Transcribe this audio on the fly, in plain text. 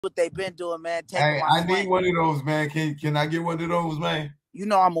what they've been doing, man. Taking Hey, my I need swing. one of those, man. Can I get one of those, man? You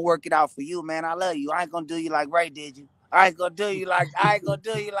know I'm gonna work it out for you, man. I love you. I ain't gonna do you like Ray did you. I ain't gonna do you like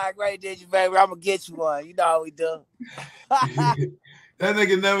Ray did you, baby. I'm gonna get you one. You know how we do. That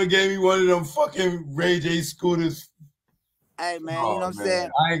nigga never gave me one of them fucking Ray J scooters. Hey man, you know Oh what I'm man, saying?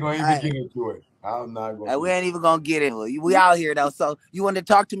 I ain't gonna even Hey, get into it. I'm not gonna hey, do we it. ain't even gonna get into it. We out here though. So you want to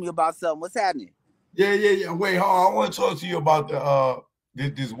talk to me about something? What's happening? Yeah. Wait, hold on. I want to talk to you about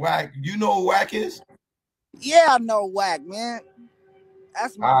this whack. You know what whack is? Yeah, I know Whack, man.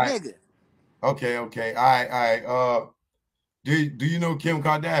 That's my All right. nigga. Okay. All right. Do you know Kim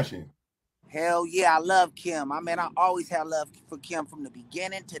Kardashian? Hell yeah, I love Kim. I mean, I always had love for Kim from the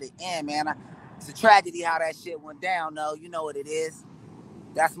beginning to the end, man. It's a tragedy how that shit went down, though. You know what it is.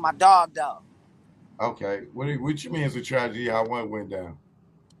 That's my dog, though. Okay. What you mean it's a tragedy how one went down?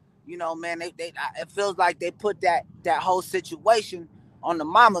 You know, man. It feels like they put that whole situation on the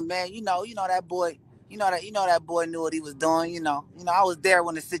mama, man. You know that boy. You know that boy knew what he was doing. I was there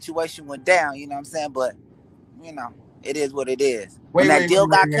when the situation went down. You know what I'm saying? But you know, it is what it is. When Wait, that wait, wait, deal wait,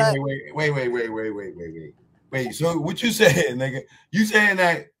 got wait, cut, wait, wait, wait, wait, wait, wait, wait, wait. Wait, so what you saying, nigga? You saying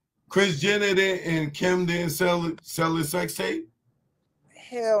that Kris Jenner and Kim didn't sell the sex tape?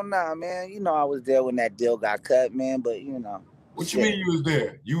 hell nah, man. You know I was there when that deal got cut, man. But What you mean shit. you was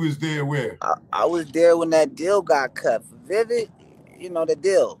there? You was there where? I was there when that deal got cut. For Vivid, you know the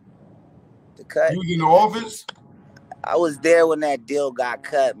deal, the cut. You was in the office? I was there when that deal got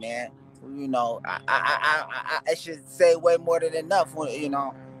cut, man. I should say way more than enough. You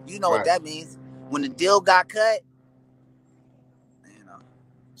know what Right. that means. When the deal got cut, you know,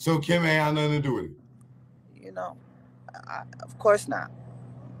 So Kim ain't had nothing to do with it. you know, of course not.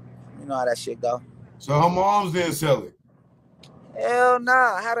 You know how that shit go. So her moms didn't sell it. Hell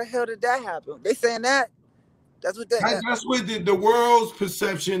nah. How the hell did that happen? They saying that? That's what they. That's what the world's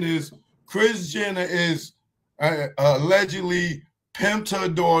perception is. Kris Jenner is allegedly pimped her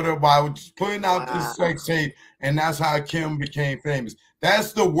daughter by putting out this Wow. sex tape, and that's how Kim became famous.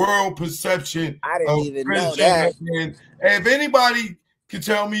 That's the world perception I didn't of even Kris know Jenner. that. And if anybody can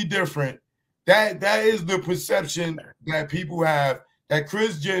tell me different, that is the perception that people have, that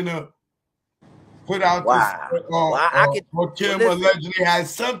Kris Jenner put out this, Wow. Well, I could. or Well, Kim listen, allegedly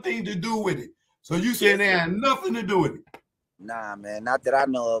has something to do with it. So you saying they listen. had nothing to do with it? Nah, man, not that I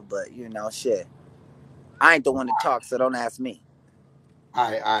know of, but shit. I ain't the one to talk, so don't ask me.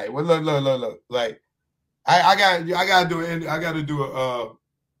 All right. Well, look. Like, I gotta do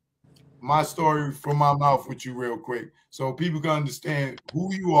my story from my mouth with you real quick, so people can understand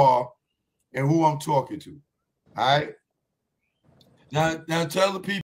who you are and who I'm talking to. All right. Now tell the people.